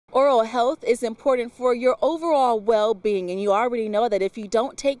health is important for your overall well-being, and you already know that if you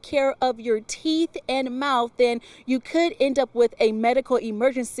don't take care of your teeth and mouth, then you could end up with a medical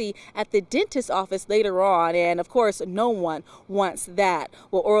emergency at the dentist's office later on, and of course no one wants that.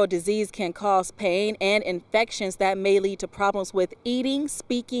 Well, oral disease can cause pain and infections that may lead to problems with eating,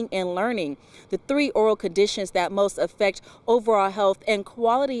 speaking, and learning. The three oral conditions that most affect overall health and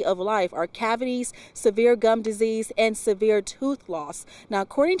quality of life are cavities, severe gum disease, and severe tooth loss. Now,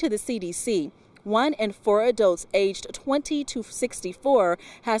 according to the CDC, 1 in 4 adults aged 20 to 64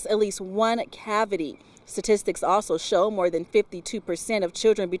 has at least one cavity. Statistics also show more than 52% of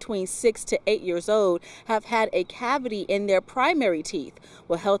children between 6 to 8 years old have had a cavity in their primary teeth.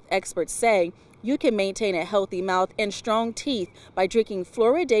 Well, health experts say you can maintain a healthy mouth and strong teeth by drinking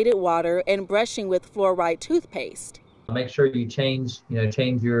fluoridated water and brushing with fluoride toothpaste. Make sure you change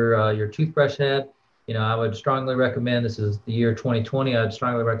your toothbrush head. I would strongly recommend, this is the year 2020, I'd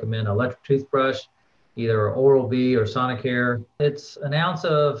strongly recommend electric toothbrush, either Oral-B or Sonicare. It's an ounce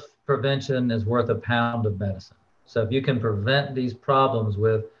of prevention is worth a pound of medicine. So if you can prevent these problems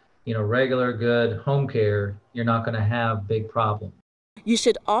with, regular good home care, you're not going to have big problems. You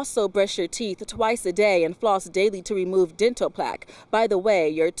should also brush your teeth twice a day and floss daily to remove dental plaque. By the way,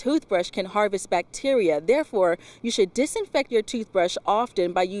 your toothbrush can harvest bacteria. Therefore, you should disinfect your toothbrush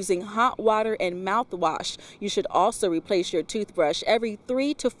often by using hot water and mouthwash. You should also replace your toothbrush every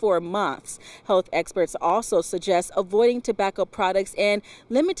 3 to 4 months. Health experts also suggest avoiding tobacco products and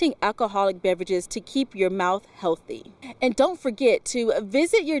limiting alcoholic beverages to keep your mouth healthy. And don't forget to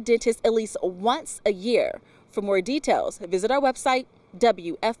visit your dentist at least once a year. For more details, visit our website,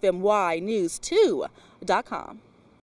 WFMYnews2.com.